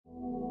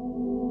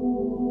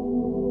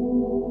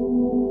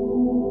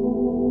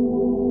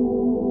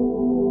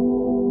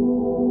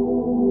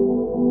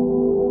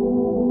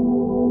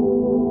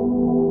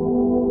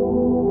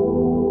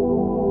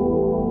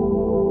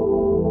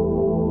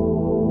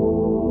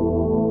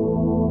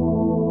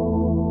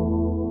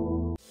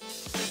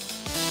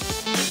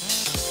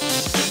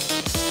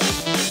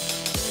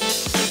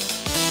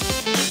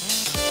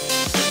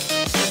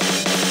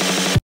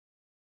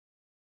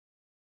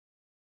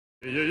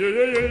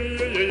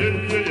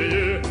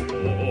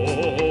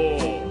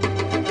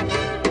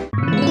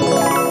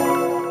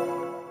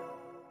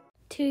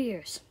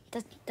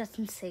That's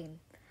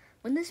insane.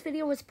 When this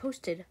video was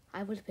posted,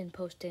 I would have been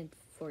posted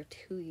for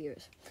 2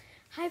 years.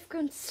 I've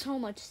grown so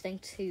much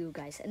thanks to you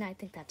guys, and I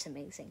think that's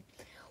amazing.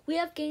 We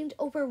have gained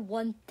over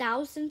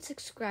 1,000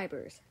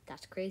 subscribers.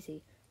 That's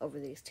crazy over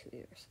these 2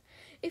 years.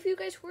 If you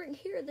guys weren't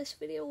here, this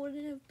video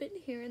wouldn't have been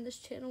here, and this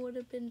channel would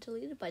have been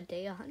deleted by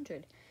day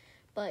 100.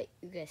 But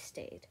you guys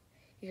stayed.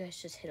 You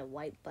guys just hit a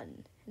white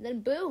button. And then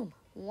boom,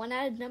 one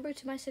added number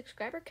to my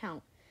subscriber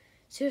count.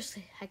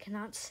 Seriously, I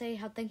cannot say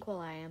how thankful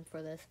I am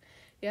for this.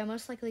 You are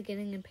most likely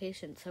getting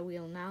impatient, so we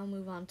will now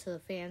move on to the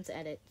fans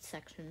edit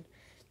section.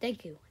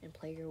 Thank you, and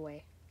play your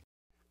way.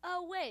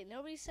 Oh wait,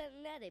 nobody said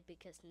an edit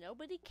because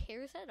nobody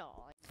cares at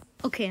all.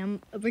 Okay,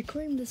 I'm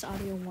recording this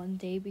audio one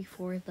day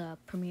before the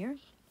premiere,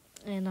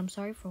 and I'm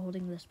sorry for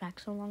holding this back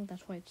so long.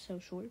 That's why it's so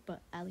short,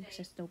 but at least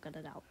I still got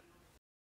it out.